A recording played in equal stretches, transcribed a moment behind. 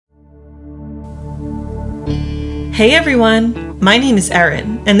Hey everyone, my name is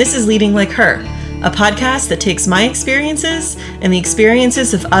Erin, and this is Leading Like Her, a podcast that takes my experiences and the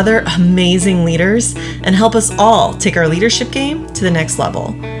experiences of other amazing leaders and help us all take our leadership game to the next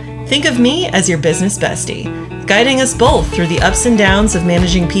level. Think of me as your business bestie, guiding us both through the ups and downs of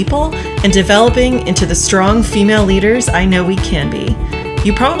managing people and developing into the strong female leaders I know we can be.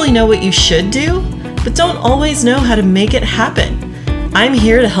 You probably know what you should do, but don't always know how to make it happen. I'm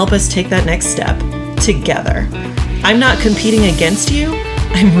here to help us take that next step together. I'm not competing against you,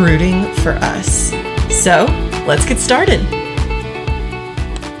 I'm rooting for us. So, let's get started.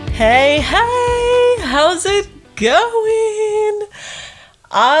 Hey, how's it going?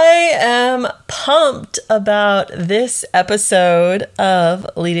 I am pumped about this episode of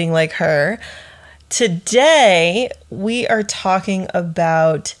Leading Like Her. Today, we are talking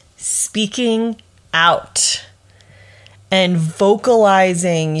about speaking out and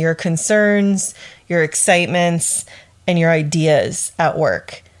vocalizing your concerns, your excitements, and your ideas at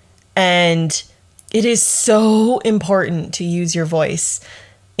work. And it is so important to use your voice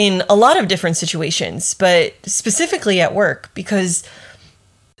in a lot of different situations, but specifically at work, because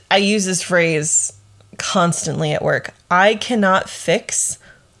I use this phrase constantly at work. I cannot fix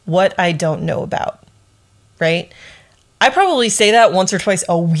what I don't know about, right? I probably say that once or twice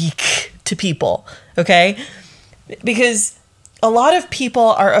a week to people, okay? Because a lot of people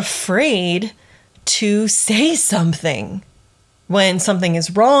are afraid to say something when something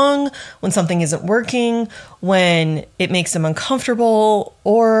is wrong, when something isn't working, when it makes them uncomfortable,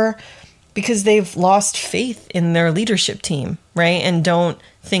 or because they've lost faith in their leadership team, right? And don't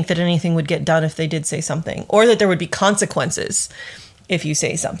think that anything would get done if they did say something, or that there would be consequences if you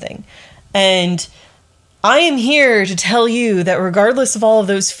say something. And I am here to tell you that regardless of all of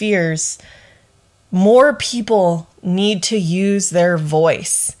those fears, more people need to use their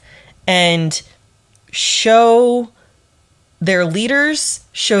voice and show their leaders,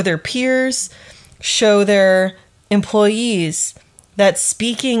 show their peers, show their employees that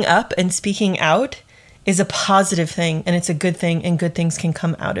speaking up and speaking out is a positive thing, and it's a good thing, and good things can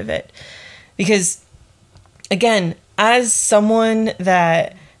come out of it. Because, again, as someone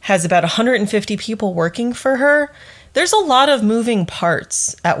that has about 150 people working for her, there's a lot of moving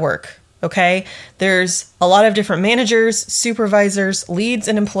parts at work. Okay, there's a lot of different managers, supervisors, leads,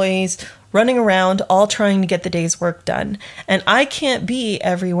 and employees running around all trying to get the day's work done. And I can't be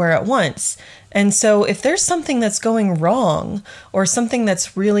everywhere at once. And so if there's something that's going wrong, or something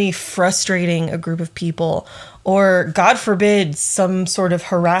that's really frustrating a group of people, or God forbid, some sort of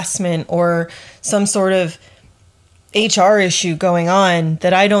harassment or some sort of HR issue going on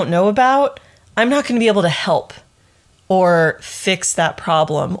that I don't know about, I'm not going to be able to help or fix that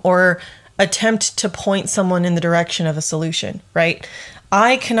problem, or attempt to point someone in the direction of a solution, right?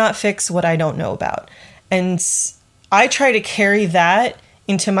 I cannot fix what I don't know about. And I try to carry that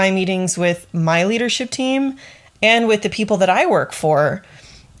into my meetings with my leadership team and with the people that I work for,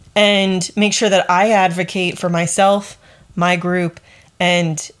 and make sure that I advocate for myself, my group,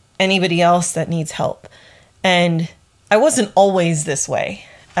 and anybody else that needs help. And I wasn't always this way.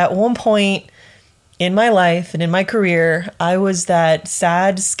 At one point in my life and in my career, I was that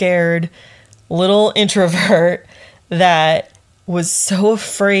sad, scared little introvert that was so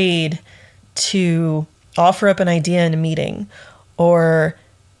afraid to offer up an idea in a meeting, or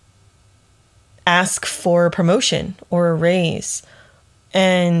ask for a promotion or a raise.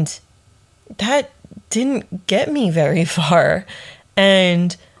 And that didn't get me very far.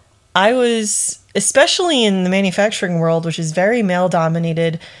 And I was, especially in the manufacturing world, which is very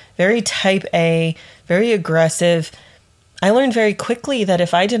male-dominated, very type A, very aggressive, I learned very quickly that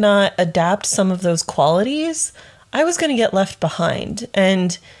if I did not adapt some of those qualities, I was going to get left behind.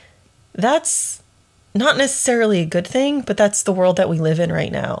 And that's not necessarily a good thing, but that's the world that we live in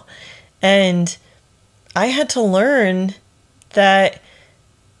right now. And I had to learn that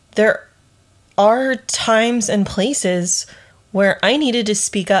there are times and places where I needed to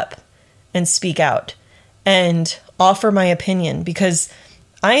speak up and speak out and offer my opinion, because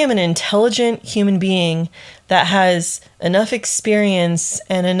I am an intelligent human being that has enough experience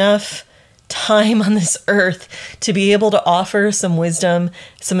and enough time on this earth to be able to offer some wisdom,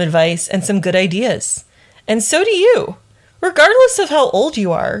 some advice, and some good ideas. And so do you. Regardless of how old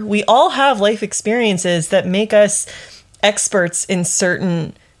you are, we all have life experiences that make us experts in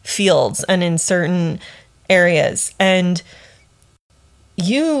certain fields and in certain areas. And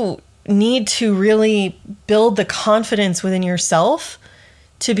you need to really build the confidence within yourself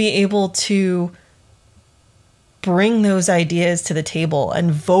to be able to bring those ideas to the table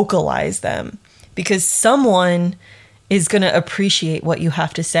and vocalize them, because someone is going to appreciate what you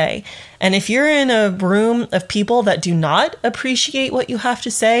have to say. And if you're in a room of people that do not appreciate what you have to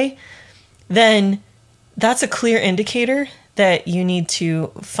say, then that's a clear indicator that you need to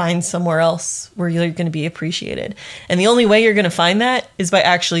find somewhere else where you're going to be appreciated. And the only way you're going to find that is by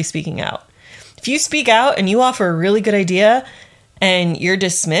actually speaking out. If you speak out and you offer a really good idea and you're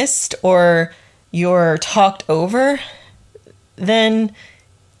dismissed or you're talked over, then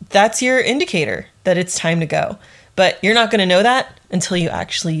that's your indicator that it's time to go. But you're not going to know that until you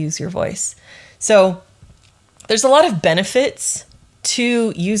actually use your voice. So there's a lot of benefits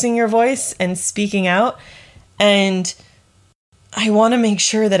to using your voice and speaking out. And I want to make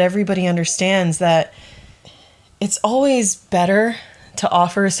sure that everybody understands that it's always better to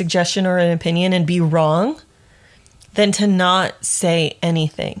offer a suggestion or an opinion and be wrong than to not say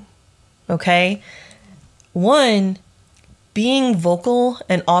anything. Okay? One, being vocal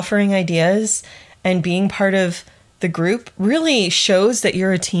and offering ideas and being part of the group really shows that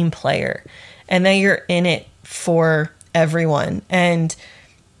you're a team player and that you're in it for everyone. And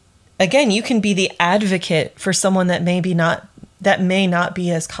again, you can be the advocate for someone that may not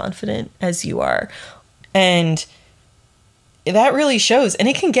be as confident as you are. And that really shows, and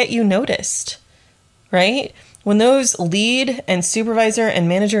it can get you noticed, right? When those lead and supervisor and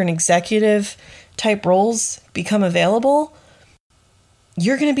manager and executive type roles become available,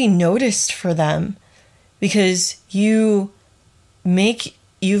 you're going to be noticed for them because you've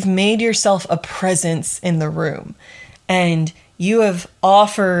made yourself a presence in the room and you have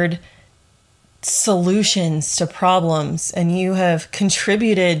offered solutions to problems and you have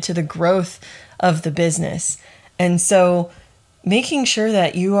contributed to the growth of the business. And so making sure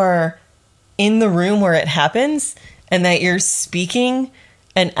that you are in the room where it happens and that you're speaking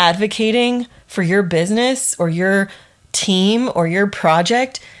and advocating for your business or your team or your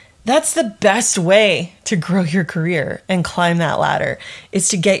project, that's the best way to grow your career and climb that ladder, is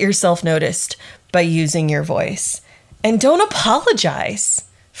to get yourself noticed by using your voice. And don't apologize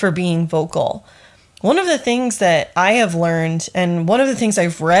for being vocal. One of the things that I have learned, and one of the things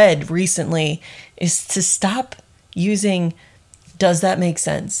I've read recently, is to stop using "does that make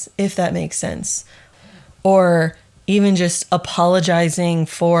sense?" if that makes sense, or even just apologizing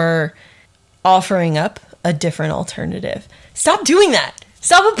for offering up a different alternative. Stop doing that.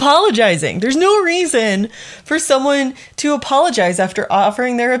 Stop apologizing. There's no reason for someone to apologize after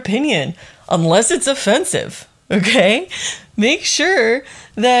offering their opinion unless it's offensive. Okay? Make sure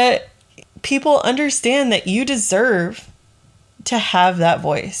that people understand that you deserve to have that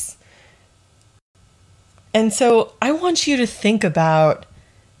voice. And so I want you to think about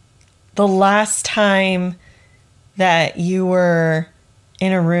the last time that you were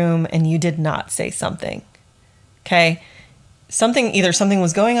in a room and you did not say something. Okay? Either something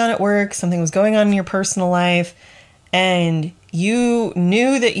was going on at work, something was going on in your personal life, and you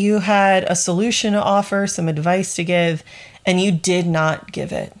knew that you had a solution to offer, some advice to give, and you did not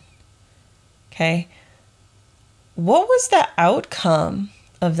give it. Okay? What was the outcome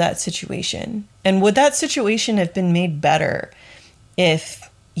of that situation? And would that situation have been made better if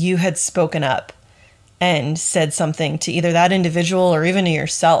you had spoken up and said something to either that individual or even to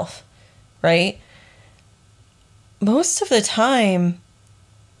yourself, right? Most of the time,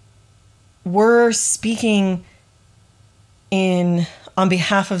 we're speaking on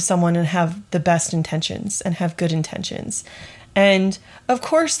behalf of someone and have the best intentions and have good intentions. And of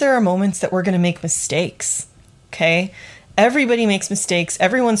course, there are moments that we're going to make mistakes, okay? Everybody makes mistakes.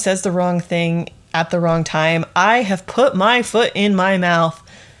 Everyone says the wrong thing at the wrong time. I have put my foot in my mouth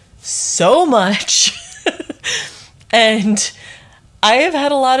so much. And I have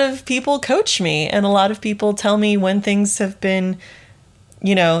had a lot of people coach me and a lot of people tell me when things have been,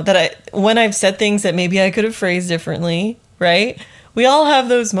 when I've said things that maybe I could have phrased differently, right? We all have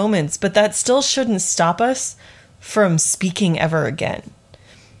those moments, but that still shouldn't stop us from speaking ever again.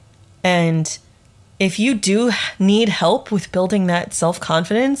 And if you do need help with building that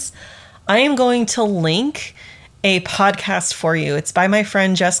self-confidence, I am going to link a podcast for you. It's by my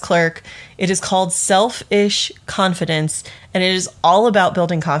friend Jess Clerk. It is called Selfish Confidence, and it is all about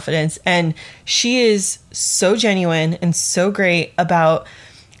building confidence. And she is so genuine and so great about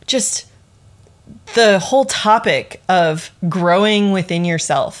just the whole topic of growing within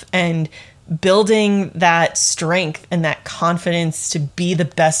yourself and building that strength and that confidence to be the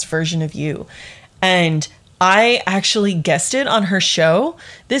best version of you. And I actually guested on her show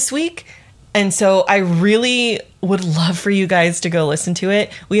this week. And so I really would love for you guys to go listen to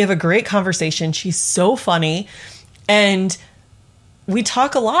it. We have a great conversation. She's so funny. And we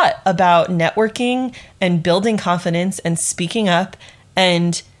talk a lot about networking and building confidence and speaking up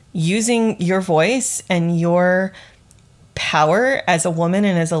and using your voice and your power as a woman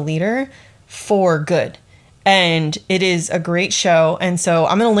and as a leader for good. And it is a great show. And so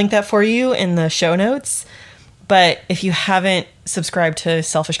I'm going to link that for you in the show notes. But if you haven't subscribed to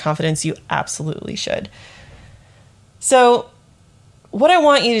Selfish Confidence, you absolutely should. So what I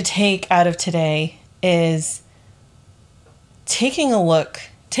want you to take out of today is take a look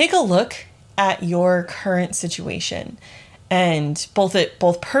at your current situation, and both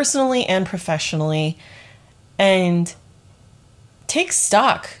personally and professionally, and take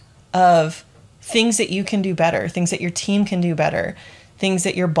stock of things that you can do better, things that your team can do better, things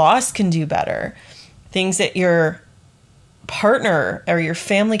that your boss can do better, things that your partner or your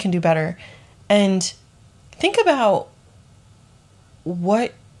family can do better. And think about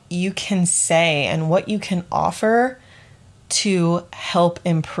what you can say and what you can offer to help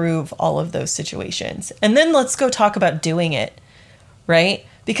improve all of those situations. And then let's go talk about doing it, right?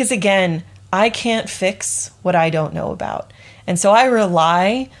 Because again, I can't fix what I don't know about. And so I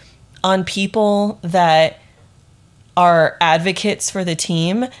rely on people that are advocates for the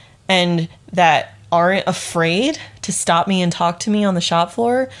team and that aren't afraid to stop me and talk to me on the shop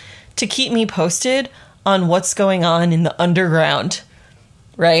floor to keep me posted on what's going on in the underground,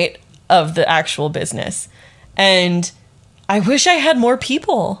 right, of the actual business. And I wish I had more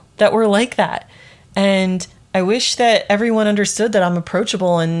people that were like that. And I wish that everyone understood that I'm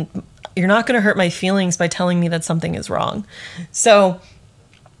approachable and you're not going to hurt my feelings by telling me that something is wrong. So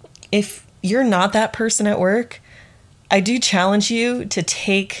if you're not that person at work, I do challenge you to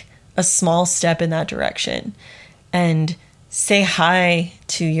take a small step in that direction and say hi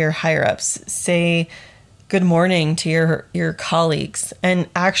to your higher ups, say good morning to your colleagues, and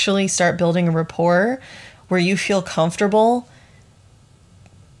actually start building a rapport where you feel comfortable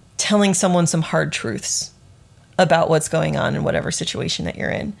telling someone some hard truths about what's going on in whatever situation that you're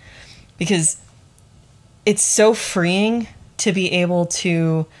in. Because it's so freeing to be able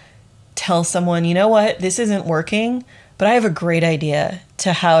to tell someone, you know what, this isn't working, but I have a great idea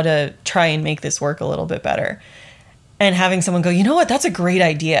to how to try and make this work a little bit better. And having someone go, you know what, that's a great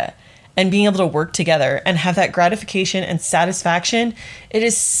idea. And being able to work together and have that gratification and satisfaction, it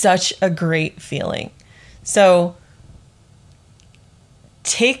is such a great feeling. So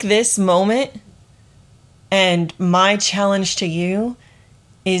take this moment, and my challenge to you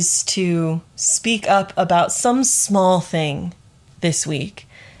is to speak up about some small thing this week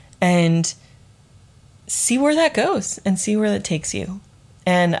and see where that goes and see where that takes you.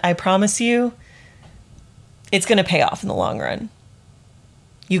 And I promise you, it's going to pay off in the long run.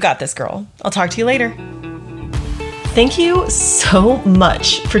 You got this, girl. I'll talk to you later. Thank you so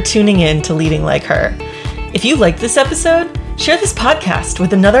much for tuning in to Leading Like Her. If you liked this episode, share this podcast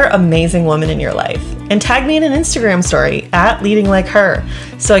with another amazing woman in your life and tag me in an Instagram story at Leading Like Her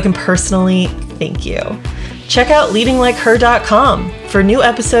so I can personally thank you. Check out leadingLikeHer.com for new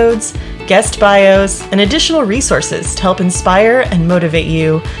episodes, guest bios, and additional resources to help inspire and motivate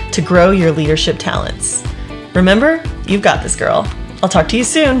you to grow your leadership talents. Remember, you've got this, girl. I'll talk to you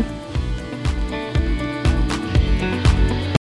soon.